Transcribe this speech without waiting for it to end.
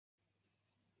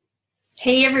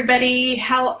Hey everybody,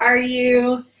 how are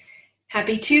you?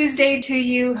 Happy Tuesday to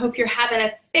you. Hope you're having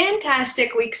a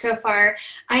fantastic week so far.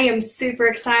 I am super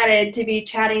excited to be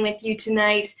chatting with you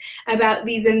tonight about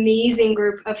these amazing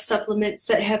group of supplements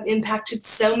that have impacted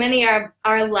so many of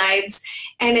our lives.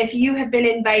 And if you have been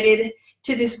invited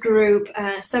to this group,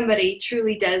 somebody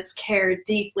truly does care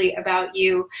deeply about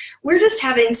you. We're just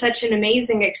having such an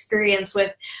amazing experience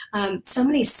with so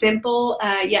many simple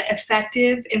yet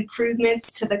effective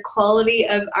improvements to the quality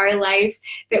of our life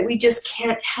that we just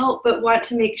can't help but want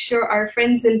to make sure our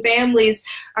friends and families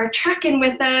are tracking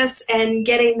with us and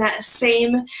getting that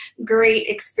same great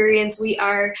experience we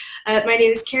are. My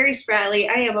name is Carrie Spratley.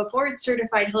 I am a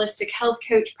board-certified holistic health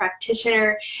coach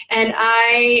practitioner, and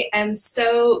I am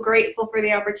so grateful for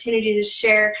the opportunity to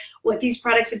share what these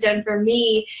products have done for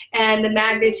me and the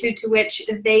magnitude to which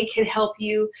they can help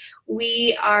you.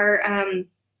 We are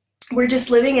we're just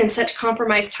living in such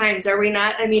compromised times, are we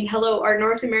not? I mean, hello, our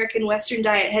North American Western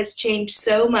diet has changed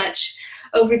so much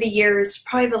over the years.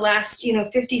 Probably the last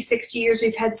 50, 60 years,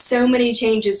 we've had so many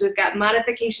changes. We've got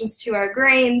modifications to our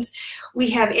grains. We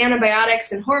have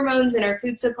antibiotics and hormones in our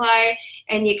food supply.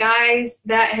 And you guys,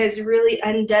 that has really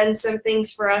undone some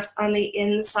things for us on the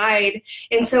inside.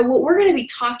 And so what we're going to be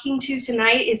talking to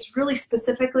tonight is really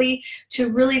specifically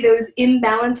to really those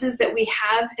imbalances that we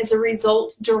have as a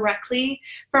result directly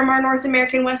from our North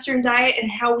American Western diet and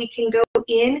how we can go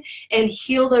in and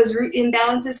heal those root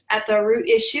imbalances at the root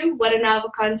issue. What a novel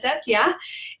concept, yeah?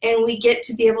 And we get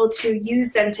to be able to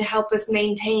use them to help us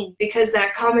maintain, because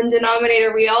that common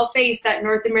denominator we all face, that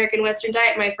North American Western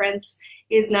diet, my friends,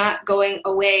 is not going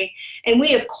away. And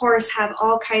we, of course, have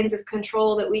all kinds of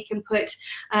control that we can put,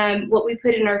 what we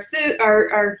put in our food,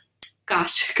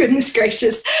 gosh, goodness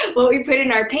gracious, what we put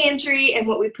in our pantry and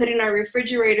what we put in our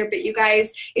refrigerator. But you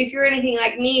guys, if you're anything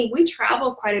like me, we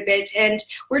travel quite a bit, and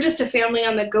we're just a family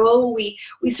on the go. We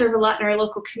serve a lot in our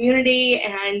local community,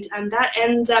 and that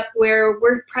ends up where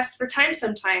we're pressed for time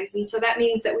sometimes. And so that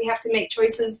means that we have to make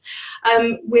choices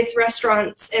with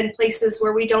restaurants and places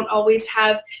where we don't always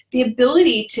have the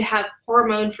ability to have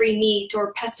hormone-free meat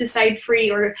or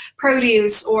pesticide-free or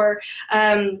produce or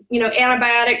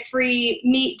antibiotic-free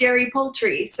meat, dairy,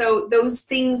 poultry. So those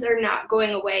things are not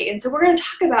going away. And so we're going to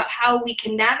talk about how we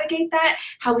can navigate that,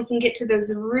 how we can get to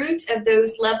those root of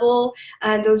those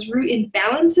those root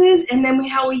imbalances, and then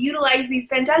how we utilize these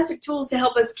fantastic tools to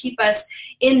help us keep us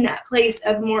in that place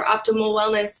of more optimal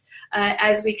wellness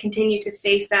as we continue to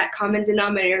face that common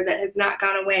denominator that has not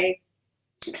gone away.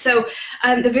 So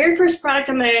the very first product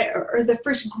the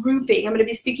first grouping, I'm going to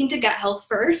be speaking to gut health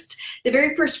first. The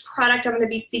very first product I'm going to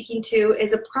be speaking to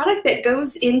is a product that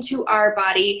goes into our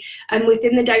body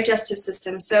within the digestive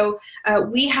system. So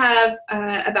we have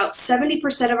about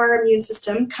 70% of our immune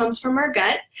system comes from our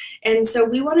gut. And so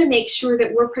we want to make sure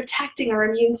that we're protecting our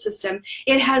immune system.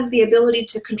 It has the ability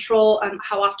to control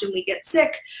how often we get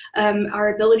sick,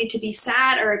 our ability to be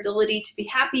sad, our ability to be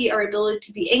happy, our ability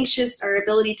to be anxious, our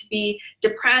ability to be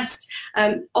depressed.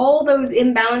 All those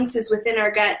imbalances within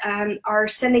our gut are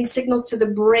sending signals to the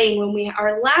brain when we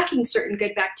are lacking certain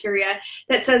good bacteria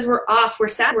that says we're off, we're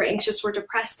sad, we're anxious, we're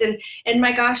depressed. And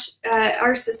my gosh,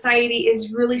 our society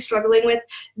is really struggling with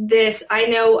this. I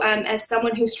know as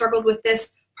someone who struggled with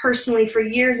this personally for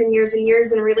years and years and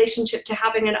years in relationship to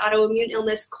having an autoimmune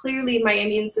illness, clearly my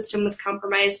immune system was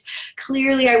compromised.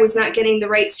 Clearly I was not getting the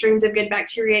right strains of good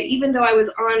bacteria, even though I was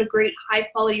on great high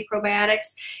quality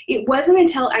probiotics. It wasn't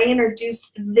until I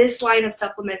introduced this line of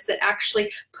supplements that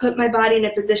actually put my body in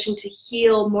a position to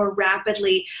heal more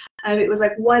rapidly. It was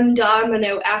like one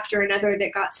domino after another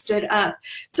that got stood up.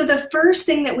 So the first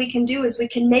thing that we can do is we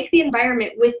can make the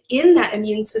environment within that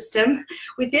immune system,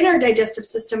 within our digestive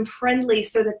system, friendly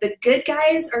so that the good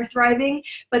guys are thriving,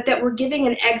 but that we're giving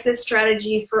an exit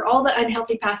strategy for all the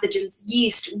unhealthy pathogens,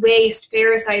 yeast, waste,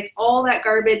 parasites, all that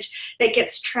garbage that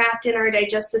gets trapped in our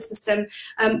digestive system.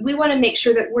 We want to make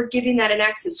sure that we're giving that an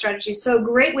exit strategy. So a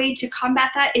great way to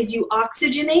combat that is you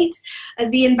oxygenate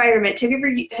the environment. Have you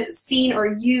ever seen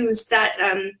or used that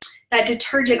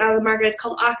detergent out of the market? It's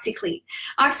called OxyClean.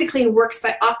 OxyClean works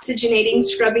by oxygenating,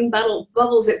 scrubbing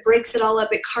bubbles. It breaks it all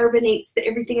up. It carbonates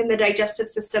everything in the digestive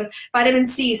system. Vitamin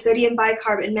C, sodium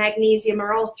bicarb, and magnesium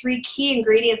are all three key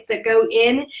ingredients that go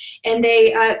in, and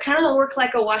they kind of work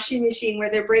like a washing machine where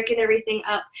they're breaking everything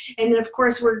up. And then, of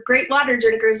course, we're great water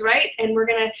drinkers, right? And we're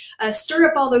going to stir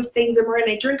up all those things, and we're going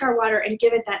to drink our water and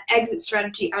give it that exit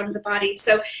strategy out of the body.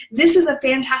 So this is a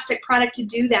fantastic product to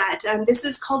do that. This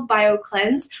is called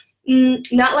BioCleanse.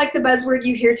 Not like the buzzword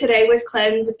you hear today with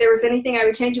cleanse. If there was anything I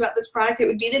would change about this product, it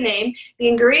would be the name. The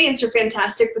ingredients are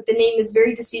fantastic, but the name is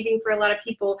very deceiving for a lot of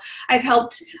people. I've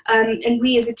helped, and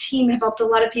we as a team have helped a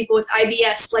lot of people with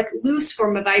IBS, like loose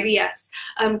form of IBS,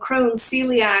 Crohn's,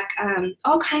 celiac,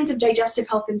 all kinds of digestive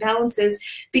health imbalances,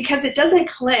 because it doesn't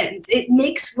cleanse. It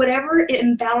makes whatever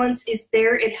imbalance is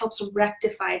there, it helps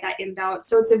rectify that imbalance.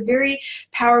 So it's a very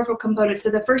powerful component. So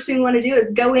the first thing we want to do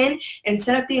is go in and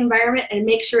set up the environment and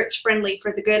make sure it's friendly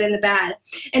for the good and the bad.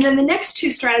 And then the next two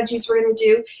strategies we're going to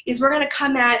do is we're going to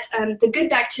come at the good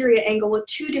bacteria angle with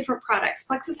two different products.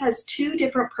 Plexus has two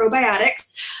different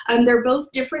probiotics. They're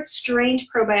both different strained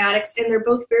probiotics, and they're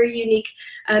both very unique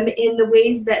in the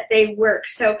ways that they work.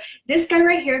 So this guy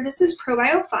right here, this is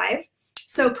Probio 5.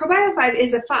 So Probio 5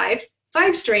 is a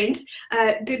five-strained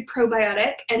good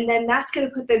probiotic, and then that's going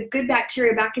to put the good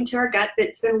bacteria back into our gut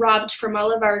that's been robbed from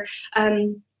all of our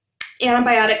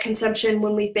antibiotic consumption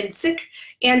when we've been sick,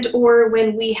 and or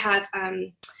when we have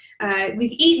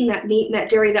we've eaten that meat and that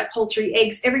dairy, that poultry,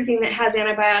 eggs, everything that has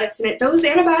antibiotics in it. Those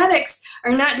antibiotics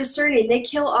are not discerning. They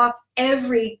kill off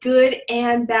every good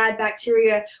and bad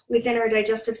bacteria within our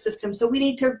digestive system. So we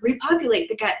need to repopulate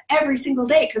the gut every single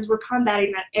day because we're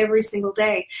combating that every single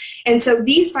day. And so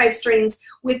these 5 strains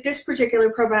with this particular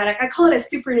probiotic, I call it a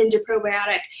super ninja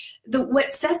probiotic.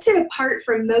 What sets it apart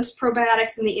from most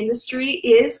probiotics in the industry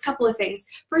is a couple of things.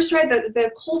 First, right,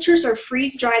 the cultures are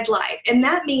freeze-dried live, and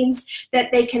that means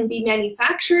that they can be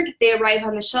manufactured. They arrive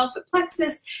on the shelf at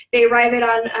Plexus, they arrive it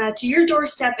on to your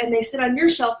doorstep, and they sit on your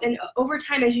shelf, and over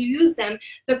time as you use them,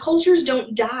 the cultures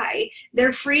don't die.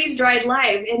 They're freeze-dried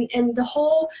live, and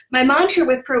my mantra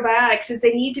with probiotics is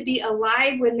they need to be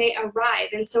alive when they arrive,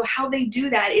 and so how they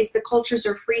do that is the cultures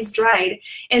are freeze-dried,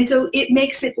 and so it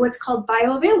makes it what's called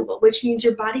bioavailable, which means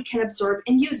your body can absorb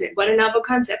and use it. What a novel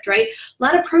concept, right? A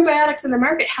lot of probiotics in the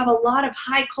market have a lot of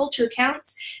high culture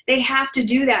counts. They have to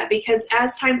do that because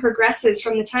as time progresses,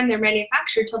 from the time they're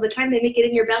manufactured till the time they make it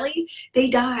in your belly, they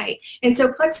die. And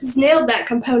so Plexus nailed that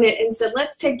component and said,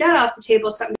 let's take that off the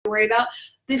table, something to worry about.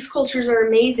 These cultures are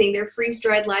amazing. They're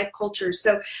freeze-dried live cultures.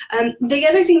 So the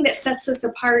other thing that sets us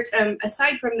apart,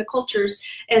 aside from the cultures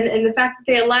and the fact that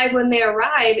they're alive when they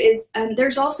arrive, is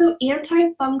there's also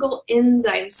antifungal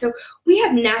enzymes. So we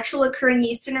have natural occurring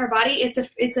yeast in our body.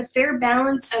 It's a fair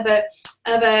balance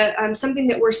of something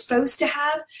that we're supposed to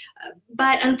have,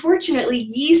 but unfortunately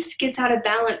yeast gets out of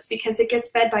balance because it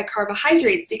gets fed by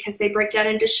carbohydrates because they break down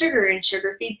into sugar, and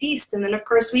sugar feeds yeast, and then of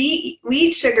course we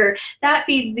eat sugar, that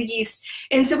feeds the yeast.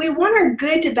 And so we want our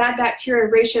good to bad bacteria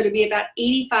ratio to be about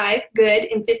 85 good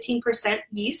and 15%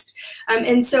 yeast.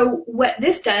 And so what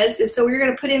this does is, so we're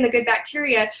going to put in the good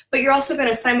bacteria, but you're also going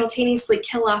to simultaneously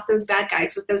kill off those bad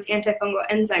guys with those antifungal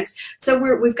enzymes. So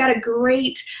we've got a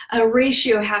great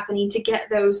ratio happening to get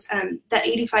those that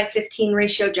 85-15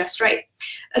 ratio just right.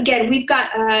 Again, we've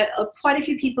got quite a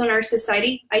few people in our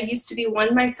society, I used to be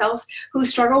one myself, who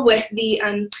struggle with the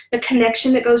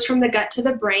connection that goes from the gut to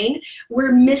the brain.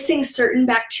 We're missing certain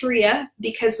bacteria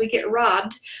because we get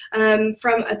robbed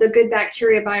from the good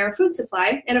bacteria by our food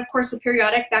supply. And of course, a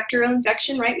periodic bacterial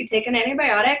infection, right? We take an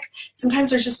antibiotic.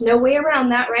 Sometimes there's just no way around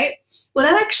that, right? Well,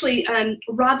 that actually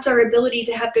robs our ability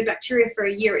to have good bacteria for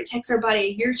a year. It takes our body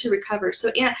a year to recover.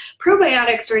 So yeah,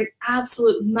 probiotics are an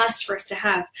absolute must for us to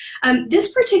have.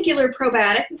 This particular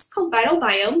probiotic, this is called Vital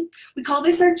Biome. We call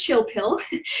this our chill pill.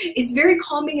 It's very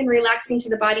calming and relaxing to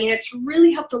the body, and it's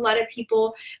really helped a lot of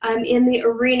people in the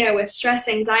arena with stress,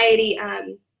 anxiety,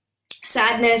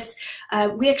 sadness.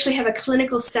 We actually have a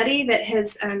clinical study that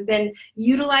has been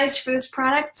utilized for this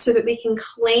product so that we can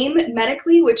claim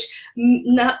medically, which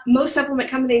most supplement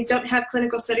companies don't have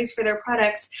clinical studies for their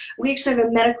products. We actually have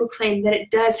a medical claim that it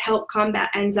does help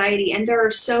combat anxiety, and there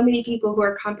are so many people who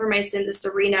are compromised in this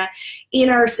arena in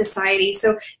our society.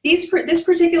 So this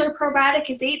particular probiotic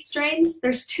is 8 strains.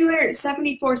 There's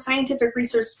 274 scientific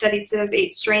research studies to those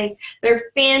 8 strains.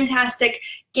 They're fantastic.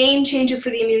 Game changer for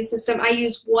the immune system. I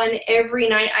use one every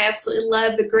night. I absolutely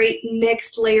love the great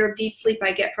mixed layer of deep sleep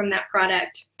I get from that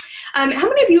product. How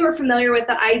many of you are familiar with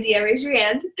the idea, raise your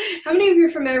hand, how many of you are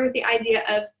familiar with the idea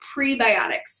of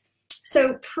prebiotics?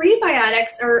 So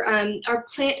prebiotics are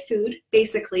plant food,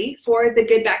 basically, for the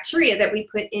good bacteria that we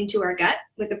put into our gut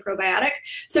with a probiotic.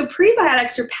 So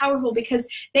prebiotics are powerful because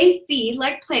they feed,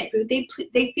 like plant food, they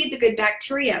feed the good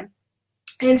bacteria.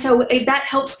 And so that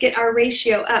helps get our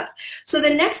ratio up. So the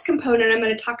next component I'm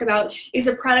going to talk about is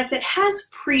a product that has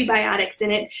prebiotics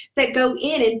in it that go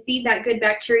in and feed that good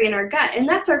bacteria in our gut. And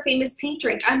that's our famous pink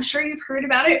drink. I'm sure you've heard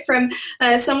about it from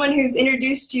someone who's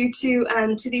introduced you to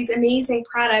these amazing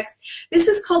products. This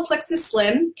is called Plexus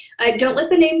Slim. Don't let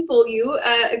the name fool you.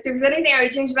 If there was anything I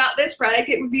would change about this product,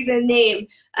 it would be the name.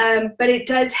 But it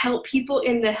does help people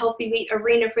in the healthy weight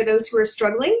arena for those who are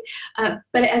struggling,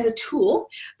 but as a tool,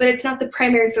 but it's not the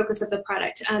primary focus of the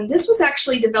product. This was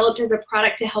actually developed as a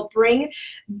product to help bring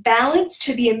balance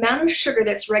to the amount of sugar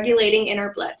that's regulating in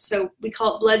our blood. So we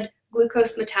call it blood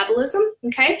glucose metabolism,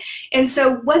 okay? And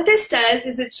so what this does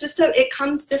is it's just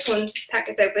this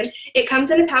packet's open. It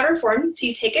comes in a powder form, so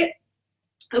you take it,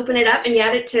 open it up, and you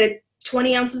add it to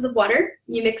 20 ounces of water.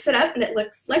 You mix it up and it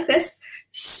looks like this,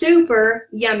 super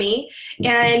yummy.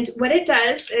 And what it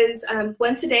does is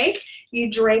once a day, you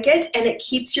drink it and it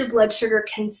keeps your blood sugar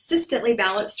consistently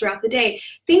balanced throughout the day.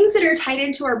 Things that are tied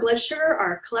into our blood sugar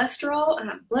are cholesterol,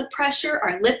 blood pressure,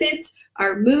 our lipids,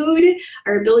 our mood,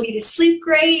 our ability to sleep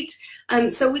great.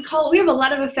 So we have a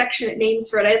lot of affectionate names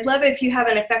for it. I'd love if you have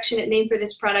an affectionate name for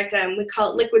this product. We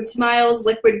call it Liquid Smiles,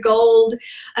 Liquid Gold.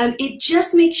 It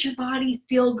just makes your body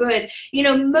feel good. You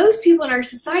know, most people in our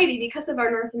society, because of our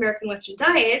North American Western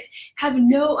diet, have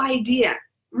no idea,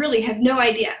 really have no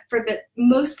idea for the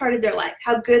most part of their life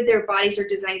how good their bodies are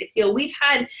designed to feel. We've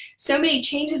had so many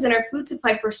changes in our food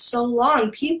supply for so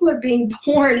long. People are being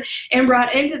born and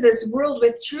brought into this world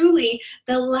with truly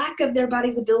the lack of their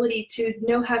body's ability to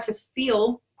know how to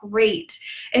feel great.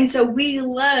 And so we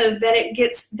love that it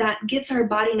gets our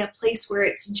body in a place where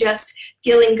it's just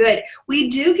feeling good.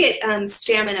 We do get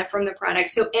stamina from the product,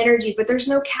 so energy, but there's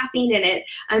no caffeine in it.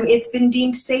 It's been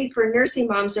deemed safe for nursing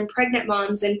moms and pregnant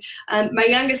moms. And my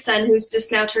youngest son, who's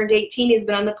just now turned 18, has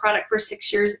been on the product for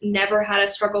 6 years, never had a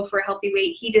struggle for a healthy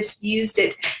weight. He just used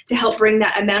it to help bring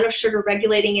that amount of sugar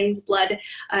regulating in his blood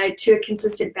to a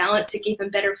consistent balance. It gave him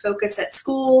better focus at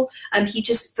school. He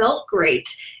just felt great.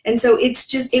 And so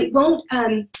it won't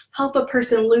help a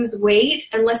person lose weight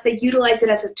unless they utilize it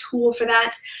as a tool for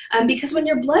that. Because when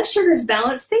your blood sugar is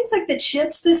balanced, things like the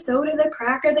chips, the soda, the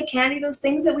cracker, the candy, those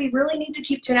things that we really need to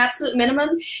keep to an absolute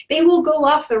minimum, they will go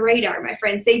off the radar, my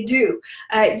friends. They do.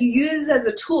 You use it as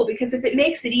a tool because if it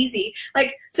makes it easy,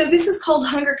 so this is called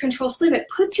Hunger Control Slim. It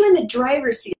puts you in the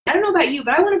driver's seat. I don't know about you,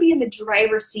 but I want to be in the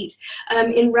driver's seat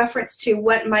in reference to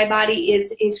what my body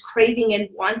is craving and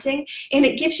wanting, and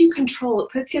it gives you control.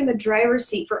 It puts you in the driver's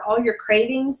seat for all your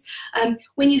cravings.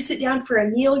 When you sit down for a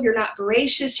meal, you're not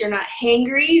voracious, you're not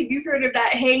hangry. You've heard of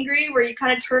that hangry, where you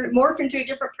kind of morph into a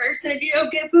different person if you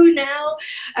don't get food now.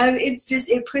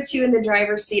 It puts you in the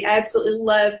driver's seat. I absolutely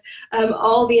love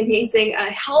all the amazing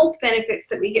health benefits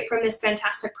that we get from this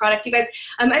fantastic product. You guys,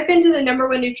 I've been to the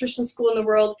 #1 nutrition school in the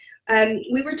world.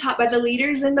 We were taught by the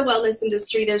leaders in the wellness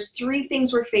industry. There's 3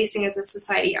 things we're facing as a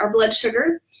society: our blood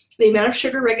sugar, the amount of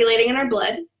sugar regulating in our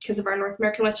blood because of our North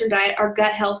American Western diet, our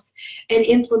gut health, and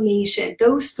inflammation.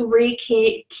 Those 3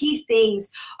 key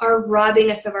things are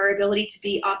robbing us of our ability to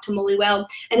be optimally well.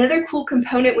 Another cool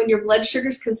component when your blood sugar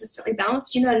is consistently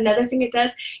balanced, you know, another thing it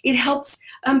does, it helps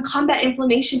combat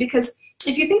inflammation, because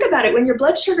if you think about it, when your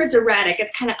blood sugar is erratic,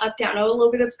 it's kind of up, down, all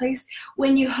over the place.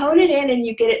 When you hone it in and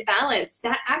you get it balanced,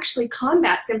 that actually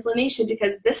combats inflammation,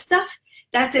 because this stuff,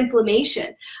 that's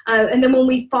inflammation. And then when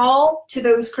we fall to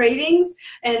those cravings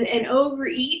and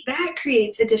overeat, that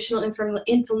creates additional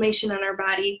inflammation on our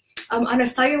body on a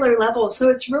cellular level. So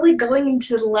it's really going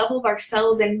into the level of our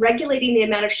cells and regulating the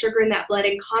amount of sugar in that blood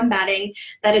and combating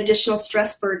that additional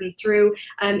stress burden through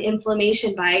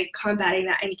inflammation by combating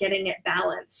that and getting it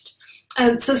balanced.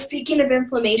 So speaking of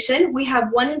inflammation, we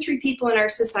have 1 in 3 people in our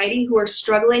society who are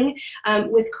struggling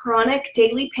with chronic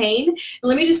daily pain. And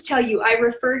let me just tell you, I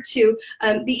refer to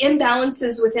the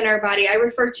imbalances within our body, I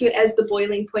refer to it as the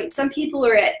boiling point. Some people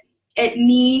are at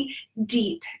knee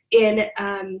deep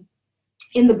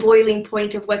in the boiling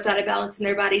point of what's out of balance in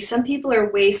their body. Some people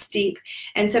are waist deep,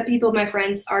 and some people, my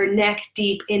friends, are neck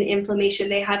deep in inflammation.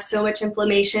 They have so much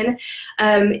inflammation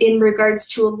in regards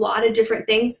to a lot of different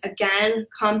things. Again,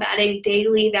 combating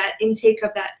daily that intake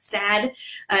of that SAD,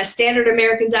 standard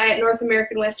American diet, North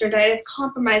American Western diet, it's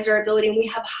compromised our ability, and we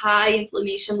have high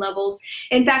inflammation levels.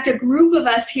 In fact, a group of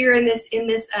us here in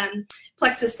this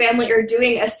Plexus family are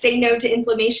doing a Say No to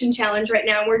Inflammation challenge right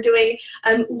now. We're doing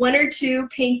 1 or 2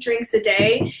 pink drinks a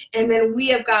day, and then we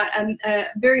have got a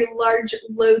very large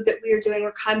load that we are doing.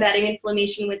 We're combating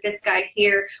inflammation with this guy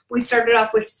here. We started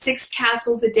off with 6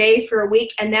 capsules a day for a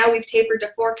week, and now we've tapered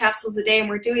to 4 capsules a day, and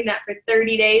we're doing that for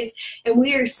 30 days, and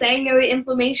we are saying no to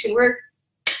inflammation.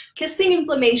 kissing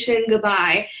inflammation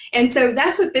goodbye. And so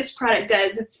that's what this product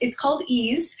does. It's called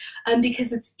Ease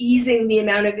because it's easing the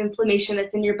amount of inflammation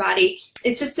that's in your body.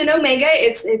 It's just an omega.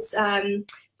 It's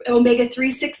omega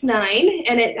 369,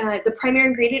 and the primary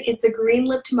ingredient is the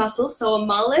green-lipped mussel, so a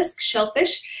mollusk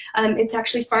shellfish. It's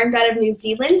actually farmed out of New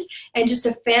Zealand, and just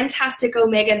a fantastic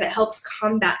omega that helps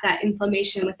combat that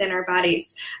inflammation within our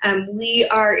bodies. We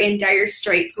are in dire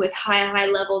straits with high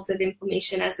levels of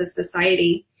inflammation as a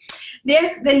society.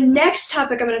 The next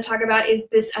topic I'm going to talk about is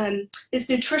this this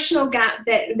nutritional gap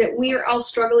that we are all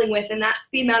struggling with, and that's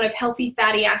the amount of healthy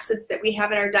fatty acids that we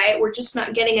have in our diet. We're just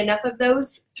not getting enough of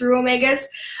those through omegas.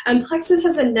 Plexus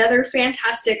has another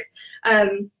fantastic,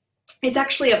 it's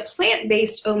actually a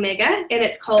plant-based omega, and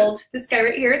it's called, this guy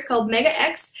right here, it's called Mega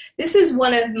X. This is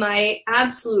one of my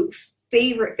absolute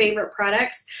favorite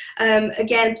products.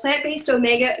 Again, plant-based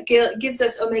omega gives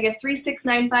us omega 3, 6,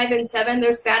 9, 5, and 7.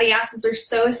 Those fatty acids are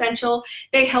so essential.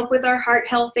 They help with our heart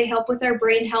health. They help with our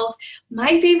brain health.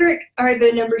 My favorite are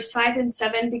the numbers 5 and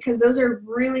 7 because those are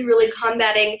really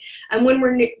combating. When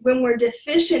we're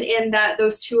deficient in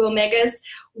those two omegas,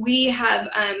 we have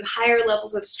higher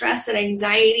levels of stress and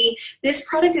anxiety. This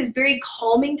product is very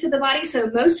calming to the body, so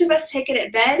most of us take it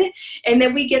at bed, and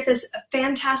then we get this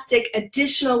fantastic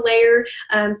additional layer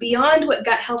beyond what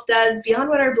gut health does, beyond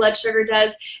what our blood sugar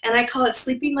does, and I call it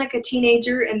sleeping like a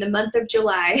teenager in the month of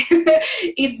July.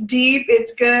 It's deep,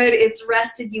 it's good, it's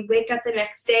rested. You wake up the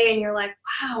next day and you're like,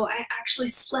 wow, I actually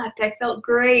slept. I felt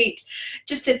great.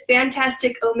 Just a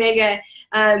fantastic omega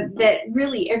that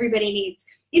really everybody needs.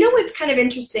 You know what's kind of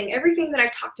interesting? Everything that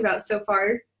I've talked about so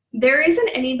far, there isn't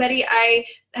anybody I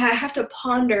have to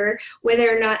ponder whether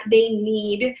or not they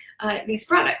need these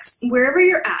products. Wherever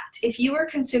you're at, if you are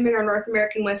consuming our North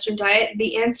American Western diet,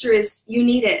 the answer is you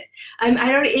need it.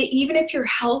 Even if you're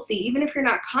healthy, even if you're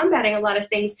not combating a lot of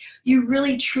things, you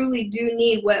really truly do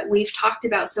need what we've talked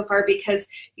about so far because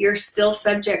you're still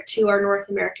subject to our North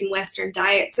American Western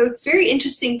diet. So it's very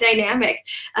interesting dynamic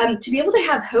to be able to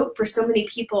have hope for so many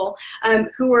people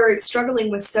who are struggling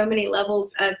with so many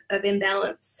levels of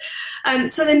imbalance.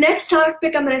 So the next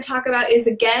topic I'm going to talk about is,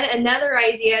 again, another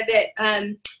idea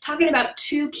that talking about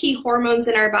two key hormones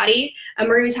in our body.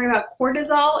 We're going to be talking about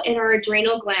cortisol and our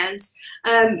adrenal glands.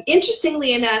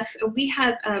 Interestingly enough, we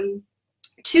have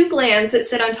two glands that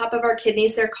sit on top of our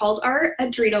kidneys. They're called our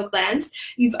adrenal glands.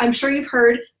 I'm sure you've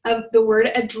heard of the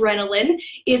word adrenaline.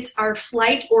 It's our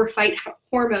flight or fight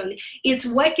hormone. It's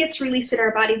what gets released in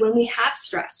our body when we have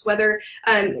stress, whether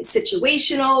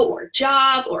situational or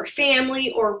job or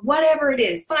family or whatever it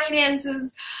is,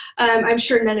 finances. I'm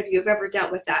sure none of you have ever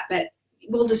dealt with that, but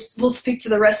we'll speak to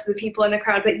the rest of the people in the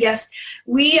crowd. But yes,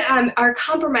 we are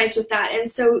compromised with that, and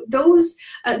so those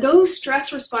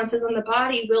stress responses on the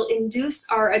body will induce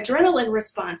our adrenaline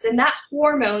response, and that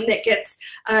hormone that gets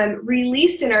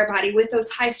released in our body with those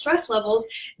high stress levels,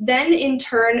 then in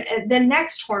turn the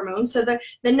next hormone, so the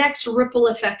next ripple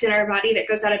effect in our body that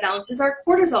goes out of balance is our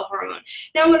cortisol hormone.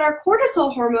 Now when our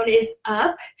cortisol hormone is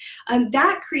up,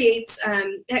 that creates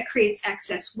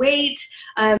excess weight,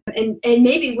 and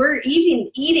maybe we're even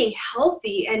eating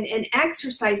healthy and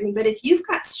exercising, but if you've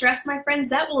got stress, my friends,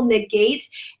 that will negate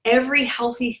every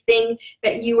healthy thing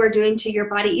that you are doing to your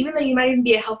body. Even though you might even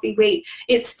be a healthy weight,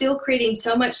 it's still creating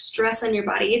so much stress on your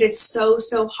body. It is so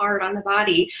hard on the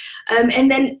body.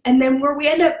 And then where we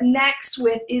end up next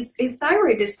with is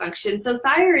thyroid dysfunction. So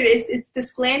thyroid it's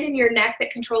this gland in your neck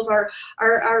that controls our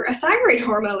thyroid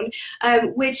hormone,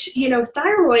 which, you know,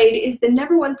 thyroid is the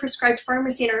 #1 prescribed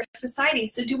pharmacy in our society.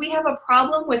 So do we have a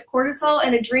problem with cortisol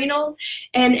and adrenals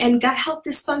and gut health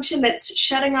dysfunction that's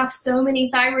shutting off so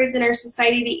many thyroids in our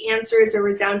society? The answer is a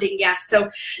resounding yes. So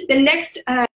the next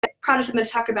product I'm going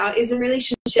to talk about is in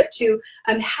relationship to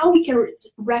how we can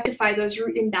rectify those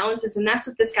root imbalances, and that's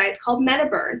what this guy, it's called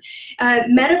MetaBurn.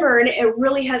 MetaBurn, it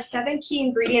really has 7 key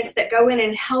ingredients that go in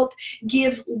and help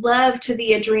give love to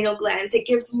the adrenal glands. It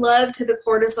gives love to the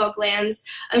cortisol glands,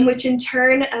 which in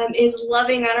turn is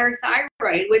loving on our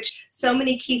thyroid, which so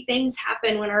many key things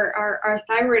happen when our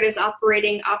thyroid is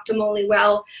operating optimally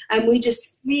well. We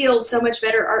just feel so much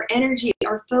better. Our energy,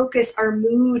 our focus, our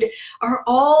mood are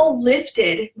all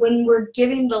lifted when we're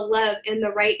giving the love in the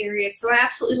right areas. So I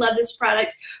absolutely love this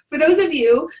product. For those of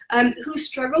you who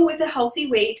struggle with a healthy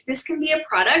weight, this can be a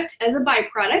product as a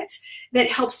byproduct that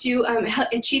helps you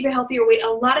achieve a healthier weight. A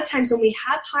lot of times when we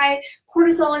have high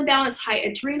cortisol imbalance, high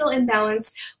adrenal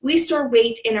imbalance, we store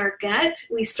weight in our gut,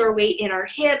 we store weight in our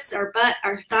hips, our butt,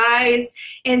 our thighs,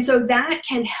 and so that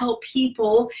can help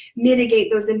people mitigate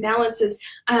those imbalances.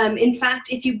 In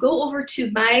fact, if you go over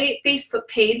to my Facebook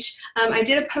page, I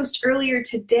did a post earlier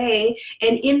today,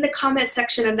 and in the comment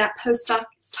section of that post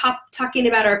talking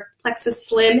about our Plexus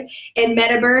Slim and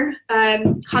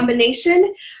MetaBurn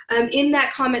combination. In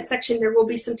that comment section, there will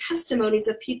be some testimonies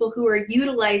of people who are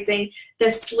utilizing the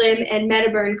Slim and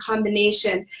MetaBurn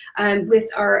combination with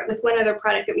one other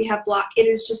product that we have, Block.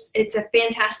 It's a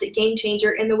fantastic game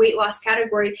changer in the weight loss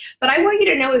category. But I want you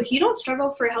to know, if you don't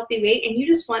struggle for a healthy weight and you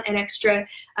just want an extra,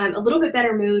 a little bit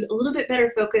better mood, a little bit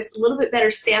better focus, a little bit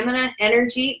better stamina,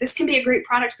 energy, this can be a great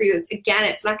product for you.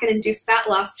 It's not going to induce fat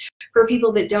loss for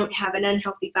people that don't have an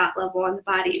unhealthy fat level in the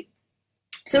body.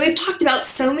 So we've talked about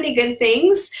so many good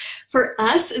things for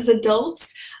us as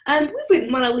adults. We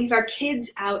wouldn't want to leave our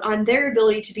kids out on their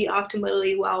ability to be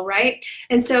optimally well, right?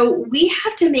 And so we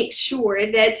have to make sure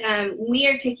that we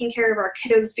are taking care of our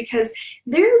kiddos, because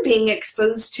they're being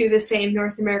exposed to the same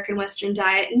North American Western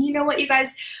diet. And you know what, you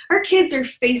guys? Our kids are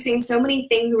facing so many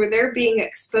things where they're being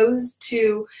exposed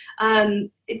to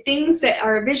things that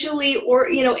are visually, or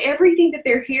everything that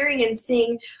they're hearing and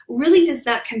seeing really does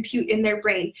not compute in their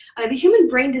brain. The human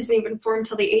brain doesn't even form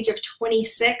until the age of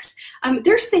 26.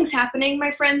 There's things happening,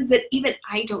 my friends, that even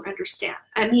I don't understand.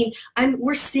 I mean,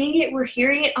 we're seeing it, we're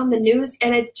hearing it on the news,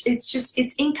 and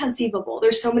it's inconceivable.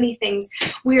 There's so many things.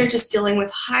 We are just dealing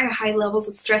with high levels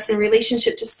of stress in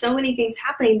relationship to so many things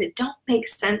happening that don't make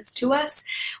sense to us.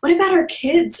 What about our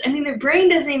kids? I mean, their brain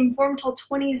doesn't even form until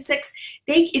 26.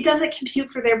 It doesn't compute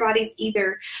for their bodies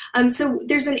either. So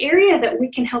there's an area that we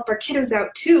can help our kiddos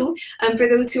out too, for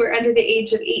those who are under the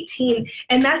age of 18,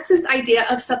 and that's this idea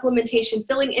of supplementation,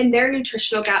 filling in their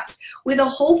nutritional gaps with a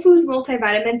whole food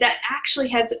multivitamin that actually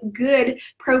has good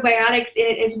probiotics in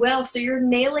it as well. So you're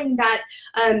nailing that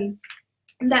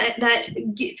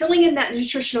filling in that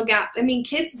nutritional gap. I mean,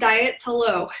 kids' diets,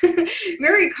 hello,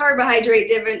 very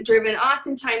carbohydrate driven,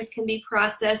 oftentimes can be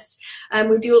processed.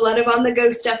 We do a lot of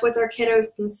on-the-go stuff with our kiddos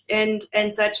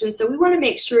and such, and so we want to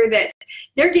make sure that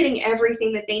they're getting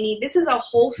everything that they need. This is a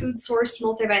whole food sourced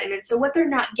multivitamin, so what they're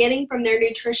not getting from their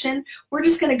nutrition, we're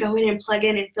just going to go in and plug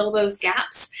in and fill those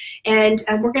gaps, and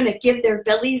we're going to give their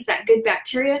bellies that good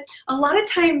bacteria. A lot of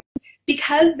times,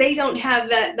 because they don't have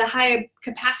the high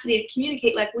capacity to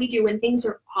communicate like we do when things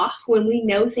are off, when we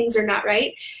know things are not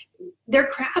right, they're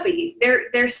crabby,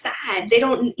 they're sad, they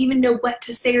don't even know what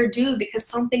to say or do because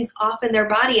something's off in their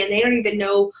body, and they don't even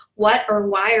know what or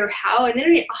why or how, and they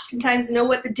don't oftentimes know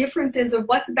what the difference is of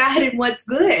what's bad and what's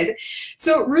good.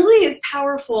 So it really is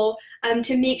powerful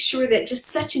to make sure that just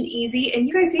such an easy, and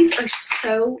you guys, these are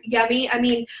so yummy. I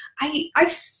mean,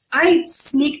 I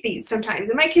sneak these sometimes,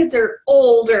 and my kids are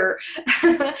older.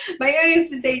 My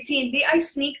youngest is 18. I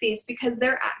sneak these because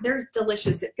they're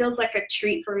delicious. It feels like a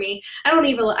treat for me. I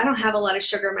don't have a lot of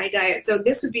sugar in my diet, so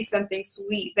this would be something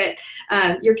sweet that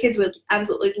your kids would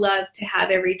absolutely love to have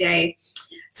every day.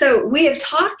 So we have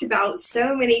talked about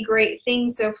so many great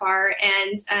things so far,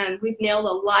 and we've nailed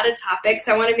a lot of topics.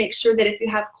 I want to make sure that if you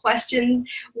have questions,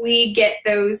 we get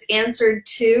those answered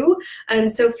too.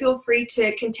 So feel free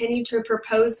to continue to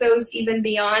propose those even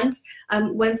beyond.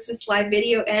 Once this live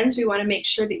video ends, we want to make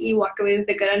sure that you walk away with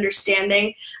a good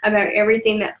understanding about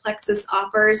everything that Plexus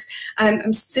offers.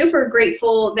 I'm super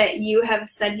grateful that you have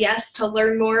said yes to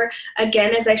learn more.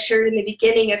 Again, as I shared in the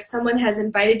beginning, if someone has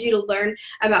invited you to learn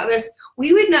about this,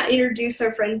 we would not introduce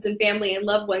our friends and family and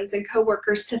loved ones and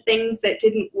coworkers to things that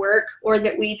didn't work or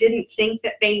that we didn't think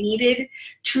that they needed.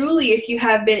 Truly, if you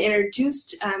have been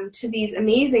introduced to these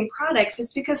amazing products,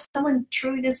 it's because someone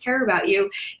truly does care about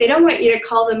you. They don't want you to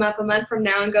call them up a month from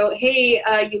now and go, hey,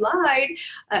 you lied.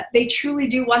 They truly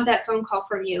do want that phone call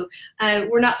from you.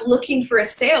 We're not looking for a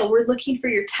sale. We're looking for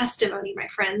your testimony, my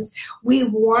friends. We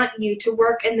want you to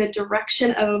work in the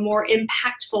direction of a more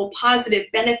impactful, positive,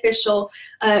 beneficial,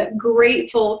 grateful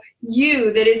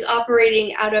you that is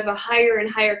operating out of a higher and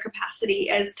higher capacity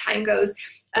as time goes.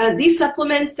 These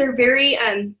supplements, they're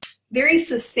very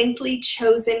succinctly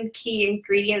chosen key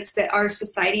ingredients that our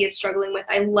society is struggling with.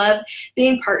 I love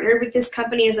being partnered with this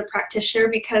company as a practitioner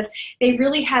because they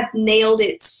really have nailed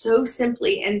it so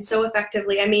simply and so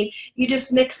effectively. I mean, you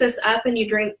just mix this up and you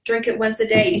drink it once a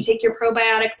day. You take your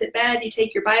probiotics at bed, you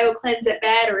take your BioCleanse at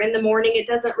bed or in the morning, it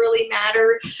doesn't really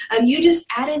matter. You just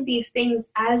add in these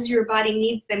things as your body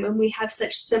needs them, and we have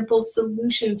such simple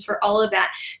solutions for all of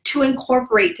that to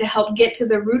incorporate to help get to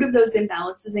the root of those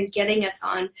imbalances and getting us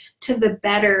on to the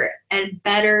better and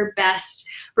better, best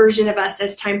version of us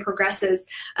as time progresses.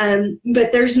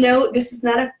 But this is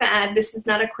not a fad. This is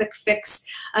not a quick fix.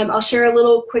 I'll share a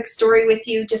little quick story with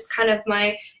you, just kind of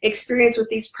my experience with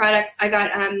these products. I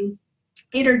got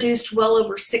introduced well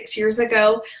over 6 years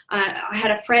ago. I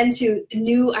had a friend who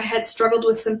knew I had struggled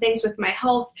with some things with my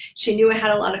health. She knew I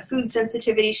had a lot of food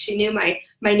sensitivity. She knew my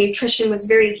nutrition was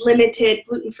very limited,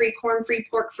 gluten-free, corn-free,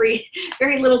 pork-free,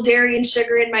 very little dairy and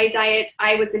sugar in my diet.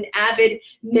 I was an avid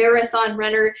marathon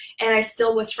runner, and I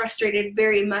still was frustrated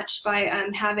very much by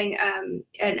having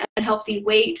an unhealthy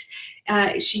weight.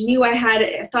 She knew I had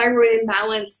a thyroid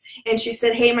imbalance, and she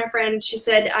said, hey, my friend, she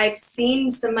said, I've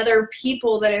seen some other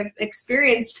people that have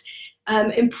experienced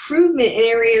improvement in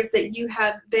areas that you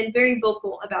have been very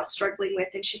vocal about struggling with.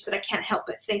 And she said, I can't help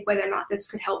but think whether or not this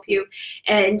could help you.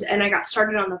 And I got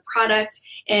started on the product,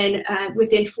 and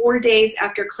within 4 days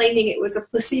after claiming it was a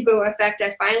placebo effect,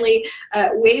 I finally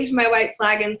waved my white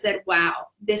flag and said, wow,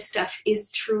 this stuff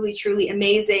is truly, truly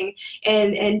amazing,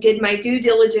 and did my due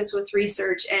diligence with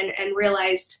research and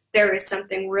realized there is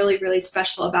something really, really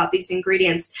special about these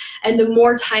ingredients. And the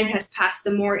more time has passed,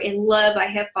 the more in love I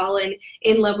have fallen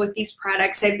in love with these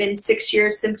products. I've been 6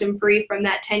 years symptom-free from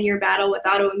that 10-year battle with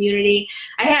autoimmunity.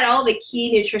 I had all the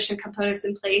key nutrition components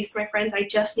in place, my friends. I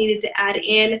just needed to add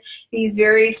in these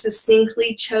very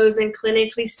succinctly chosen,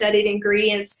 clinically studied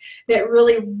ingredients that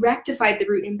really rectified the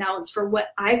root imbalance for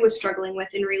what I was struggling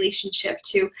with in relationship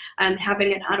to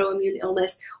having an autoimmune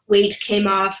illness. Weight came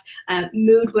off,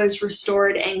 mood was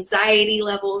restored, anxiety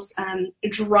levels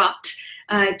dropped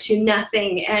to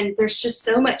nothing, and there's just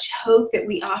so much hope that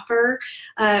we offer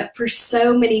for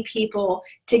so many people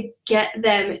to get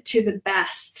them to the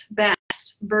best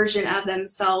version of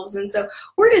themselves. And so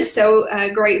we're just so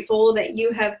grateful that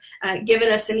you have given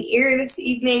us an ear this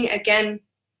evening. Again,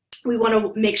 we want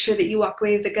to make sure that you walk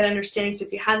away with a good understanding. So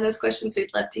if you have those questions,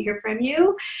 we'd love to hear from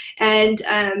you.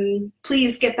 And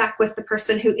please get back with the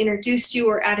person who introduced you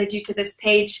or added you to this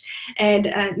page,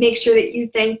 and make sure that you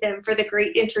thank them for the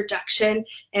great introduction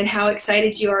and how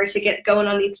excited you are to get going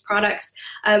on these products.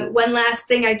 One last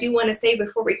thing I do want to say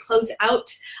before we close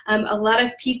out, a lot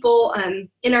of people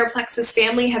in our Plexus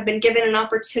family have been given an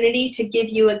opportunity to give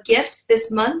you a gift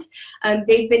this month.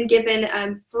 They've been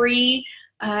given free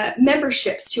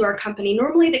memberships to our company.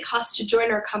 Normally the cost to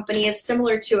join our company is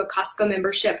similar to a Costco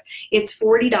membership. It's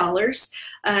 $40.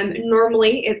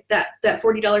 Normally that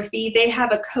 $40 fee, they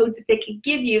have a code that they can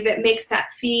give you that makes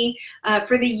that fee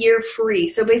for the year free.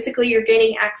 So basically you're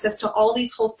gaining access to all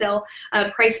these wholesale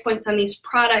price points on these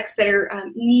products that are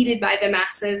needed by the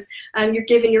masses. You're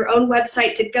given your own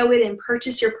website to go in and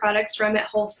purchase your products from at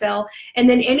wholesale, and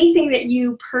then anything that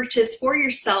you purchase for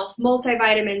yourself,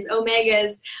 multivitamins,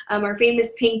 omegas, our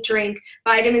famous pink drink,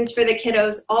 vitamins for the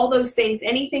kiddos, all those things,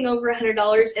 anything over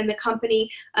 $100, and the company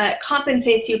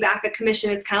compensates you back a commission.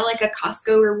 It's kind of like a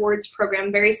Costco rewards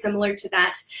program, very similar to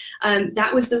that.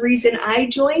 That was the reason I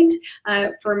joined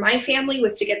for my family,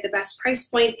 was to get the best price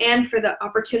point and for the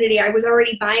opportunity. I was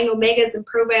already buying omegas and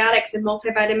probiotics and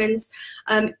multivitamins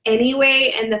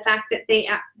anyway, and the fact that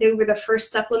they were the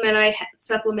first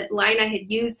supplement line I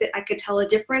had used that I could tell a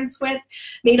difference with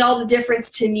made all the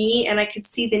difference to me, and I could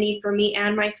see the need for me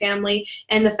and my family,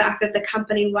 and the fact that the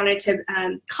company wanted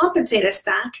to compensate us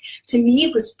back, to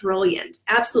me was brilliant,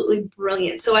 absolutely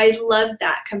brilliant. So I love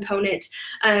that component.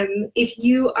 If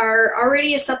you are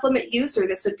already a supplement user,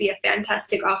 this would be a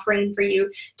fantastic offering for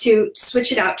you to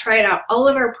switch it out, try it out. All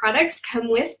of our products come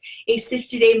with a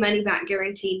 60-day money-back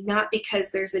guarantee, not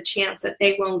because there's a chance that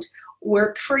they won't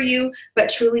work for you, but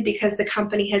truly because the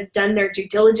company has done their due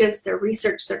diligence, their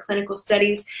research, their clinical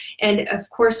studies. And of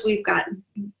course, we've got,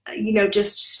 you know,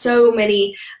 just so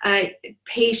many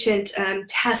patient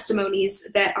testimonies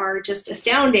that are just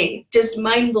astounding, just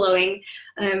mind-blowing.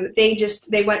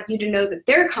 They want you to know that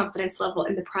their confidence level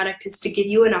in the product is to give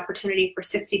you an opportunity for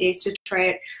 60 days to try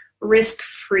it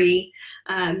risk-free,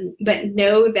 but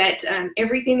know that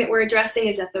everything that we're addressing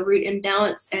is at the root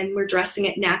imbalance, and we're addressing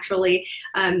it naturally.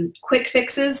 Quick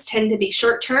fixes tend to be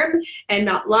short-term and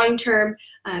not long-term,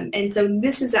 and so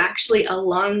this is actually a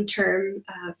long-term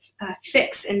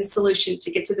fix and solution to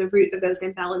get to the root of those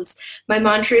imbalance. My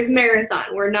mantra is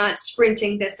marathon. We're not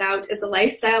sprinting this out as a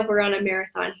lifestyle. We're on a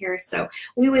marathon here, so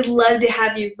we would love to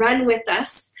have you run with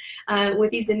us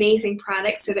with these amazing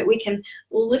products so that we can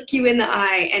look you in the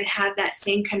eye and have that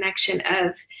same connection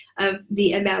of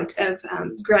the amount of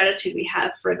gratitude we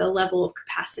have for the level of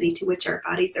capacity to which our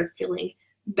bodies are feeling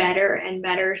better and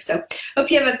better. So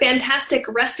hope you have a fantastic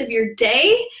rest of your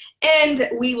day, and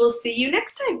we will see you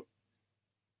next time.